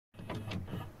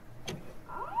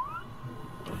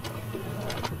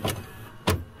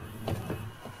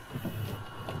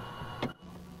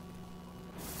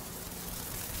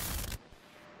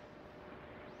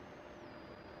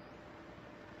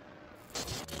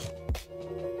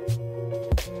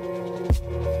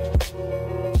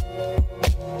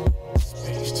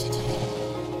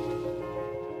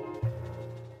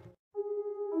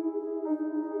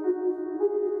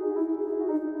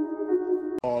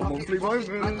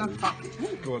moment.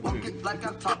 Go on, dude.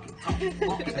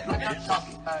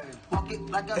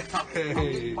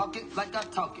 Hey.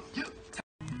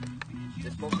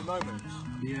 Just smoking moments.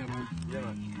 Yeah, man. Yeah,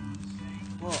 man.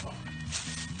 What?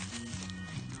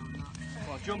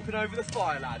 Oh, jumping over the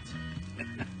fire, lads.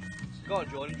 Go on,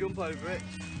 Jordan, jump over it.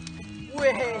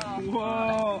 Whee!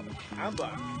 Whoa. And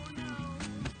back.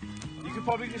 You could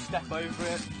probably just step over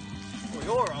it. Oh,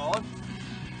 you're on.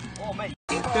 Oh, mate.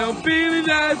 The feeling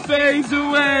that fades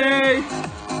away.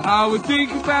 I would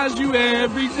think about you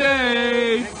every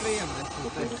day.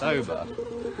 Sober.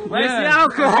 Where's the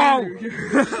alcohol? You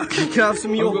can have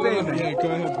some of your beer, mate. Yeah, go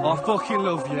ahead, bro. I fucking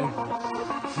love you.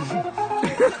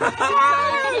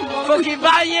 Fucking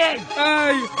banging!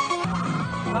 Hey!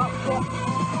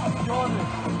 Jordan.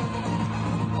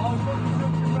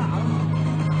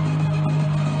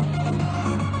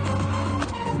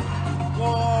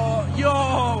 Whoa! Yo!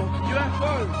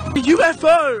 UFO!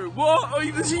 UFO! What? Oh,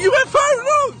 there's a UFO!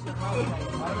 Look!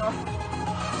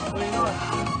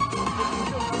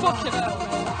 Fucking hell.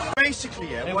 Basically,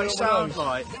 yeah, what it sounds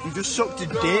like, you just sucked a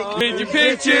dick. With your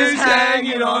pictures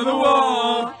hanging on the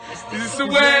wall. This is the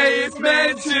way it's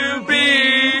meant to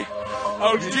be.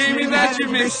 I was dreaming that you're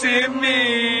missing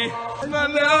me. My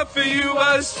love for you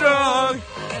was strong.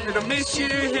 And I miss you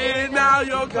here, now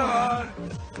you're gone.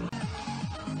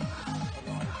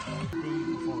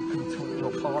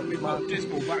 With my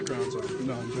dismal backgrounds on.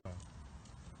 No, I'm joking.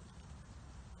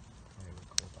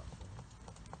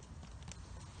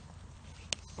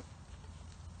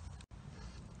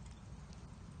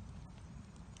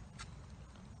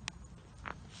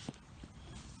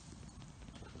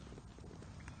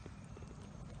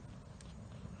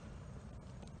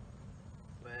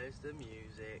 Where's the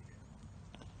music?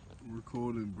 I'm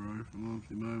recording, bro, for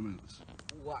monthly moments.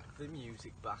 Whack the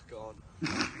music back on.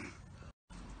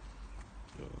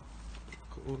 Look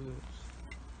at all this.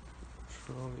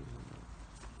 Trolleys and that.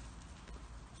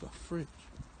 Is that a fridge?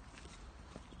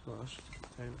 No, that's just a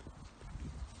container.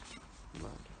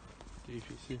 Mad.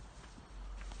 DPC.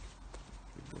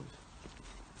 Big boys.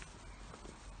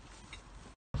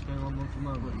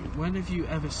 When have you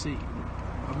ever seen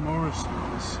a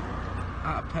Morrison's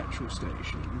at a petrol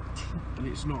station and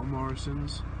it's not a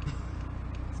Morrison's?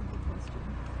 That's a good question.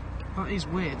 That is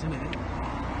weird, isn't it?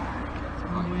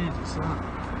 How weird is that?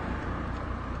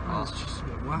 That's just a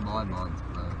bit whack. My mind's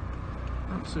blown.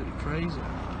 Absolutely crazy.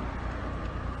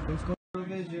 We've got a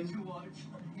vision.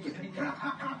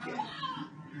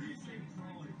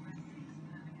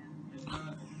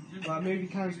 Right, movie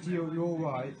comes to you, you're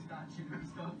right.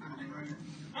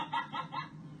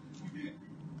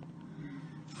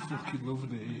 Fucking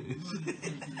loving it, he is.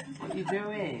 What are you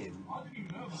doing?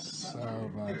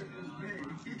 So bad.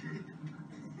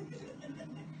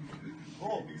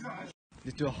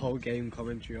 Just do a whole game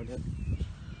commentary on it.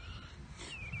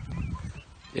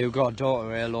 You've got a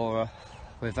daughter here, Laura.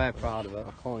 We're very proud of her.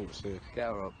 I can't even see it. Get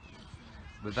her up.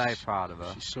 We're very proud of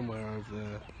her. She's somewhere over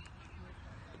there.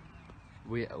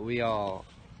 We are,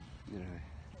 you know,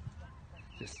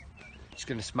 just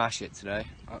gonna smash it today.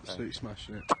 Absolutely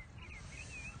smashing it.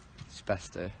 It's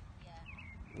best to.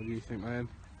 What do you think, man?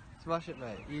 Smash it,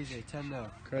 mate. Easy,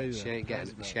 10-0. Crazy. She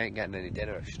ain't getting any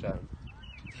dinner if she don't.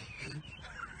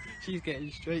 She's getting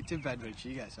straight to bed when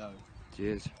she gets home.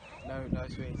 Cheers. No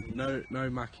sweeties. No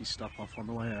Mackie stop off on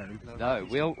the way home. No,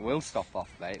 we'll stop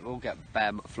off, mate. We'll get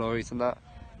bare McFlurries and that.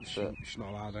 She's not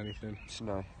allowed anything.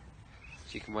 No.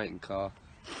 She can wait in car.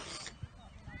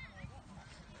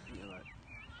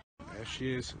 There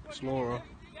she is. It's Laura.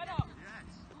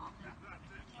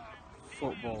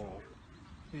 Football.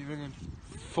 Who are you ringing?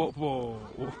 Football.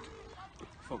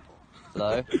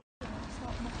 Hello?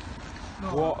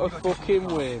 What a fucking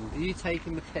win. Are you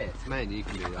taking the piss? Mate, you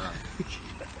can do that.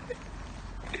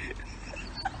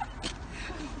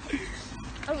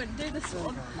 I wouldn't do this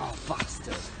one. Oh,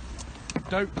 bastard.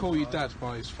 Don't call your dad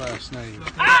by his first name.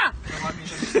 Ah!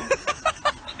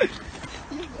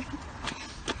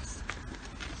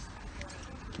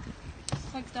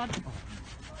 Thanks, Dad.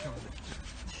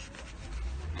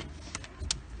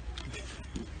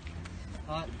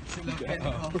 Alright, sit down, get I'm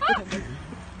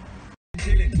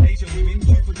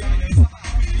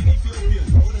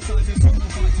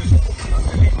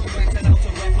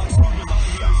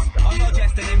not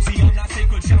just an MC, I'm not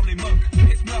sacred Shaolin monk.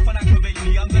 It's enough and aggravate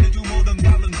me, I'm gonna do more than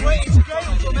balance. Wait, it's great,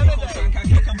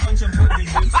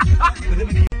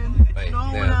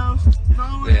 No one else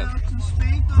can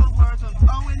speak the words of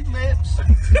Owen's lips.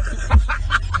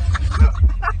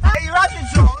 Hey, you're at it,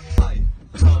 John.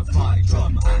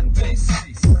 Drum and bass.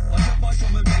 I got my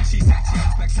drum and bass, she's sexy.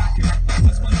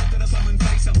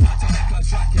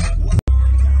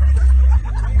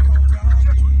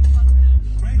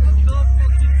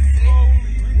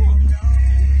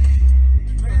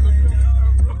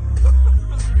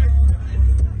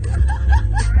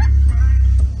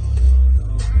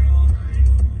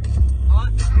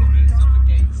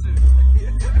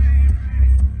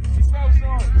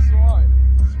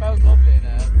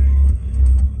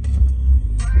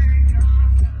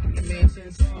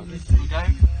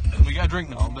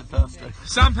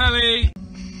 Sam Pelly.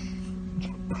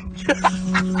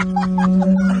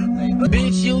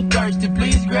 Bitch, you thirsty,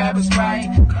 please grab a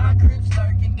Sprite. My crib's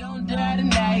lurking, don't die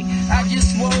tonight. I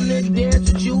just wanna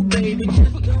dance with you, baby.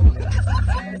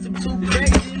 I'm too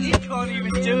crazy. You can't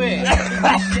even do it.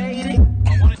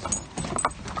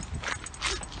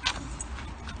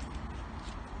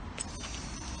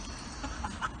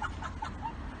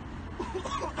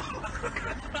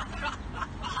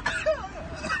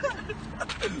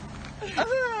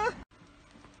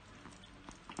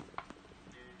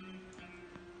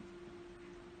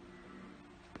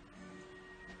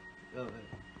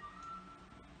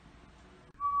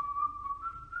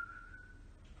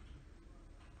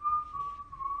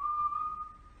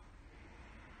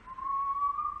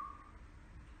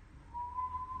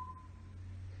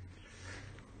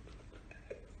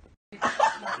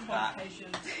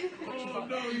 Oh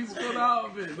no, he's got out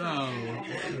of it now.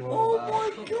 Oh my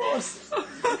gosh!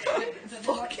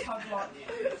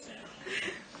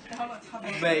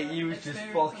 Mate, you was just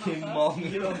fucking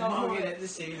monging. You were monging at the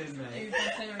ceiling, mate.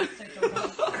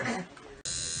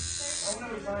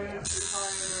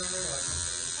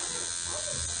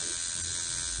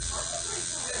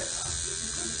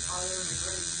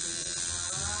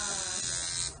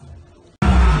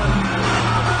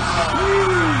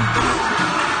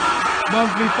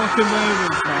 Lovely fucking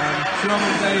moments, man. Drum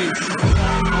and bass.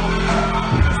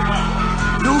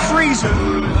 No freezer!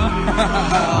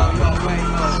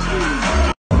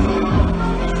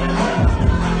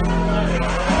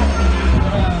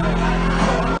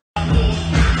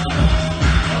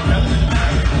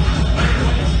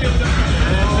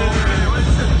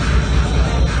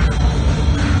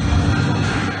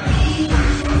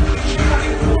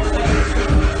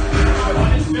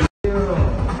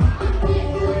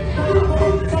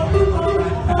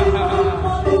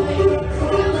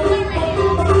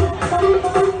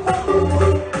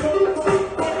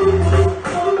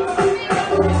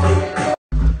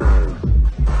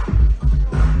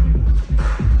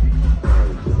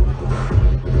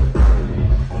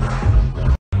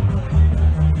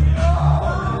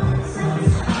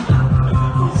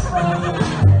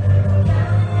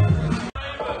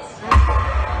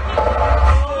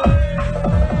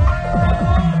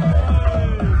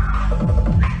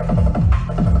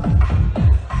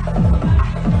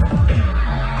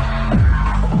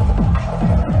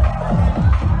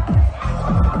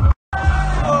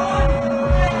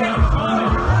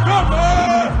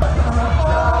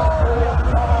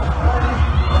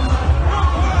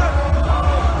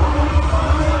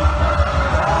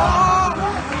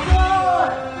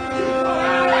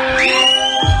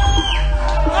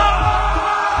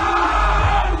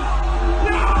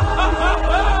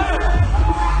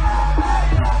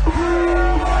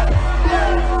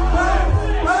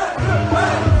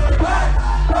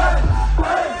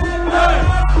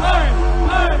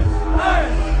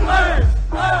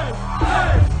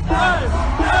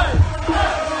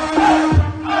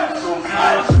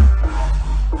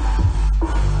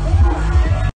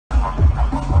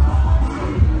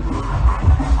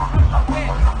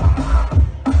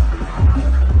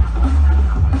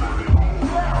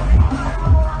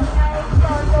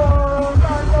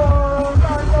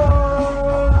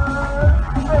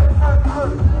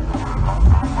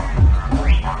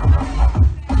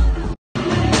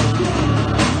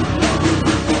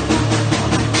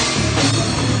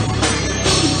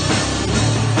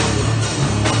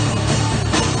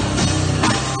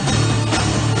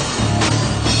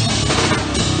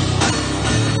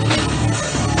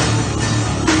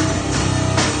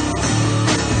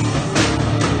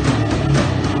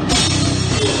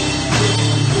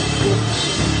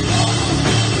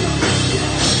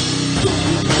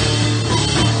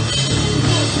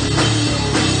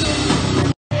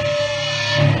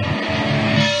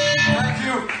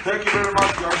 Thank you very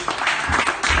much, guys.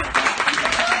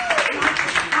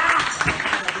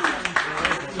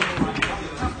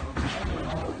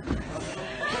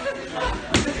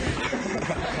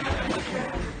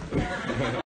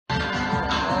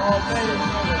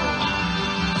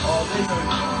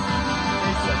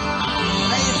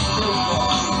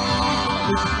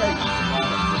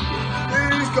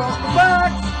 Who's got the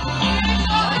bags?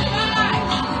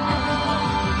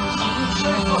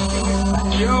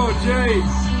 Yo,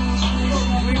 Jace.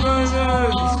 Big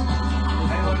moments.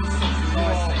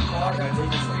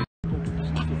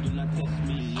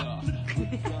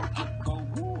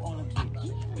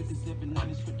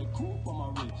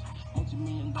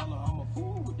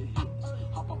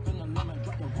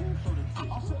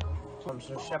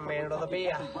 Some champagne or the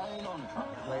beer.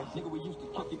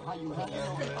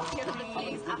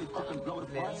 Please,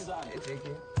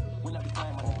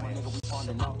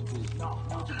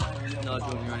 No,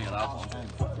 Jordan, you're only allowed one.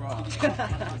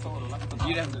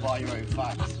 You'd have to buy your own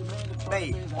facts.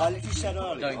 Mate, I literally said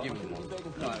earlier. Don't give me one.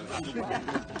 No.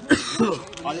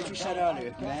 I literally said earlier,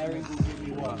 if Mary will give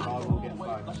me one, I will get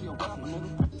facts.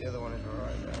 The other one is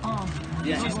alright there.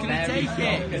 Yeah, she's gonna take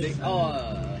it. No,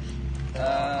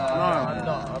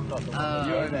 I'm not.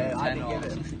 You're there. I didn't give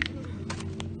it.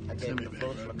 I gave it a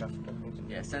full look after.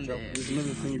 Yeah, send it in. There's another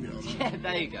thing in yours. Yeah,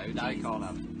 there you go. Now you can't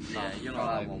have. Yeah, you're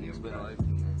not allowed one.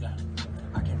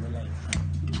 I can relate.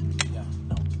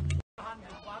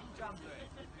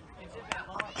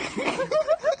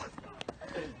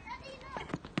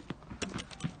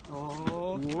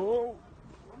 Oh. Whoa.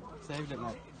 Saved it,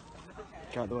 mate.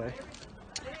 Get out the way.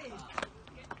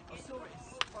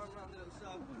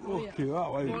 Look at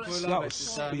that way. That was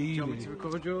speedy. To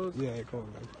record yours? Yeah, go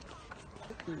on, man.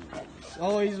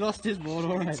 Oh, he's lost his ball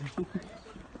already.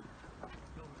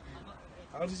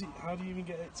 How do you even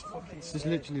get it to fucking Just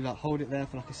literally like hold it there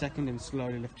for like a second and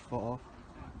slowly lift your foot off.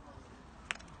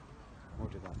 Or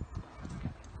do that.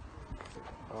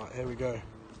 Alright, here we go.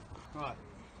 Right,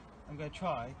 I'm going to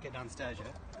try get downstairs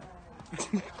yet.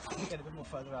 Get a bit more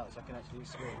further out so I can actually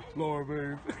swim. Laura,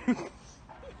 move.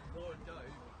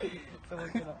 Someone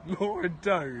can Laura,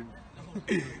 don't.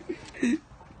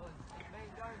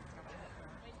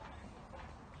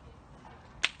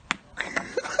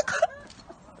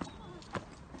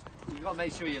 You gotta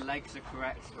make sure your legs are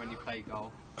correct when you play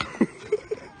golf.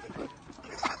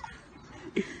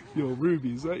 Yo,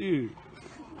 Ruby, is that you?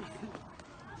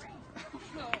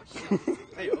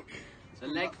 Hey up. The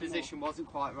leg position wasn't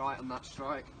quite right on that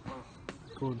strike. Oh,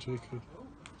 Go on, Jacob.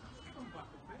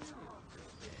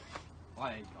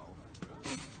 I hate golf.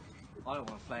 I don't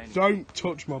want to play anymore. Don't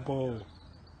touch my ball.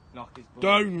 Knock his ball.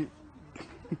 Don't.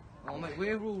 Oh mate,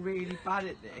 we're all really bad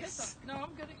at this. No,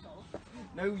 I'm good at golf.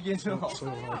 No, you're not. It's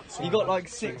alright. You got like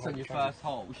 6 on your first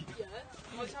hole. Yeah.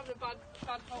 I was having a bad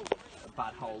hole.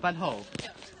 Bad hole. Bad hole.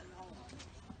 Yeah.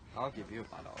 I'll give you a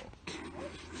bad hole.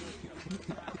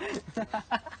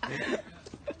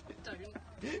 Don't.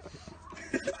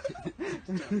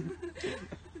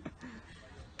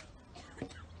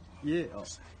 Yeah.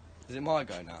 Is it my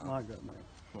go now? My God, mate.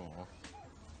 Oh.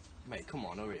 Mate, come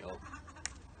on, hurry up.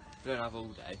 We don't have all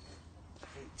day.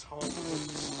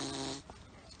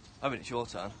 I mean, it's your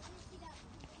turn.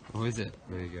 Oh, is it?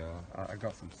 There you go. I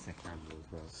got some sick angles,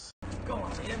 bro.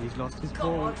 He's lost his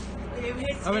ball.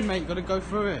 Owen, mate, you got to go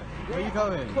through it. Where are you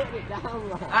going? Put it down,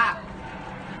 right? Ah!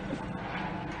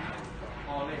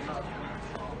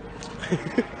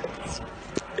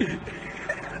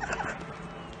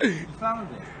 You found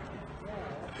it.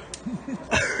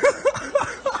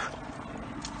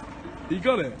 You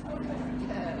got it?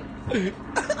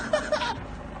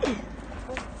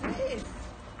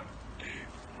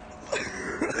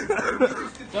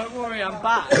 Don't worry, I'm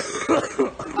back.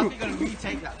 I'm going to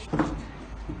retake that.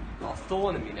 Not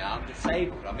thorning me now, I'm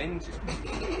disabled, I'm injured.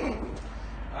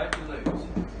 How'd you lose?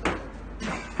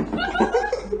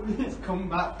 He's come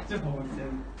back to haunt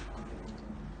him.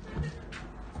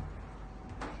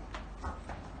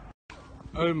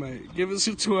 Oh, mate, give us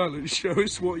a twirl and show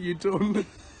us what you've done.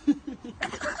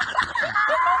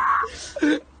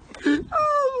 Oh,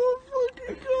 my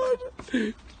fucking God.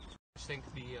 I think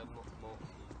the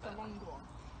long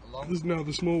one.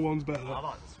 The small one's better. I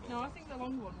like the small. No, I think the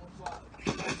long one would work.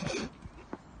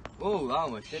 Oh, that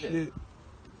almost did it.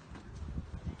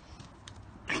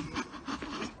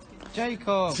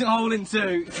 Jacob! Hole in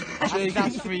 2.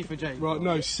 That's 3 for Jacob. Right,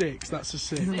 no, 6. That's a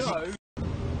 6. No.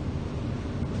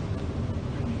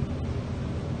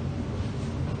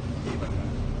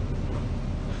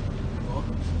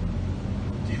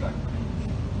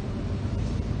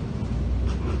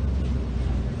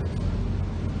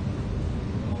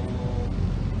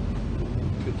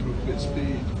 Good to a bit of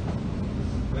speed.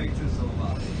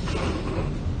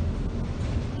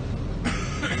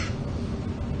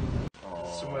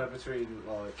 Somewhere between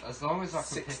like As long as I can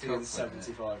 60 pick up and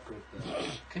 75 quid there.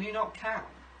 Can you not count?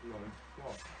 No.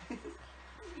 What?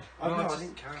 No, No, I just-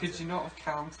 didn't count Could it. you not have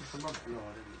counted the money? No,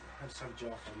 I didn't. I just had a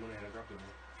jar full of money and I grabbed it all.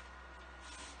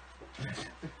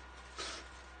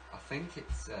 I think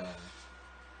it's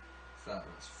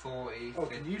that's 40. Oh,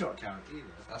 can you not count either?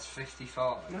 That's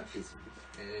 55. No, it isn't.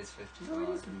 It is 55. No, it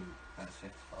isn't. That's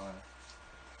 55.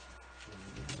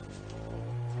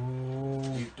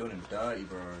 You've done him dirty,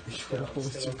 bro.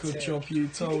 It's a good job you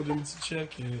told him to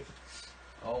check it.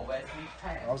 Oh, where's the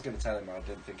pen? I was going to tell him I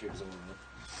didn't think it was all of it.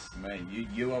 Mate,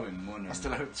 you owe him money. I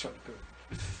still haven't tried to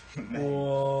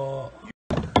What?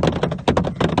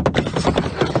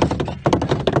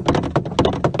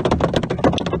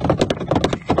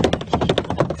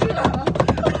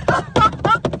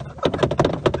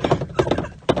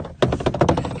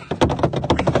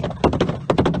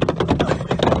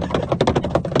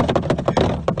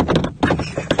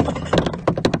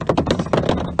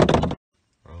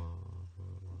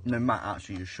 No, Matt,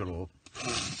 actually, you shut up.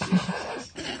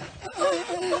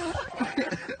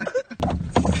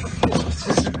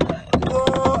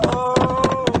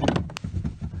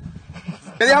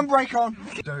 Get the handbrake on!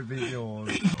 Don't beat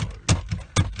yours.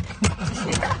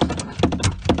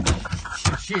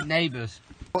 Shit, neighbours.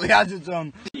 Put the hazards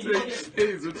on. Take a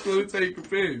piss. I'm trying to take a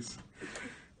piss.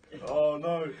 Oh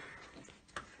no.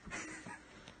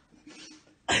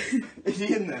 Is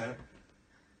he in there?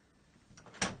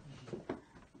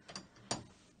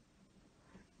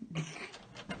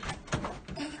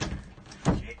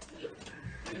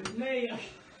 It's me.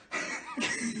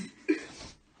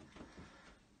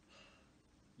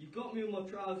 You've got me with my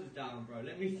trousers down, bro.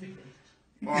 Let me finish.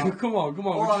 Right. Come on.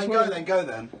 Alright, go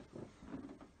then.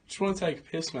 Just want to take a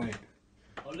piss, mate.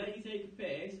 I'll let you take a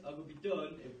piss. I will be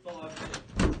done in 5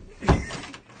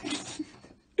 minutes.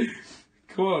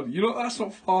 Come on, that's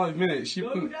not 5 minutes.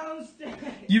 Go downstairs.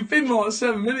 You've been like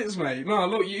 7 minutes, mate. No,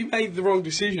 look, you made the wrong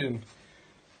decision.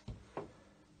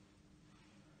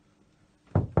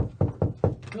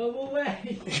 Go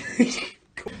away.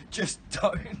 Just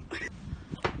don't.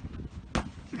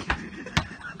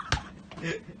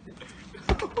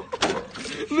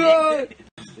 No!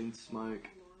 Think smoke.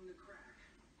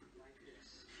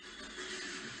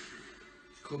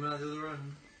 Coming out of the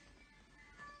room.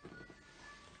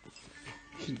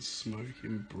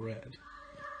 Smoking bread.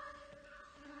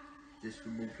 Just for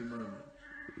walking moment.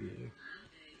 Yeah.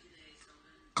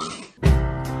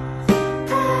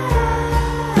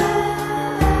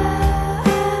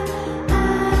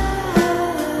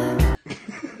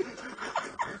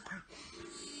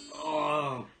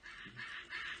 Oh.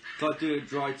 It's like doing a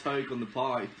dry toke on the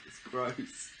pie. It's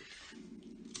gross.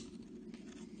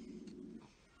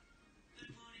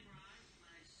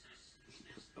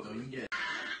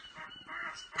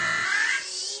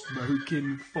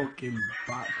 Smoking fucking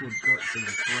backward guts in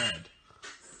bread.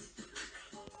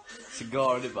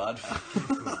 Cigar in it, man.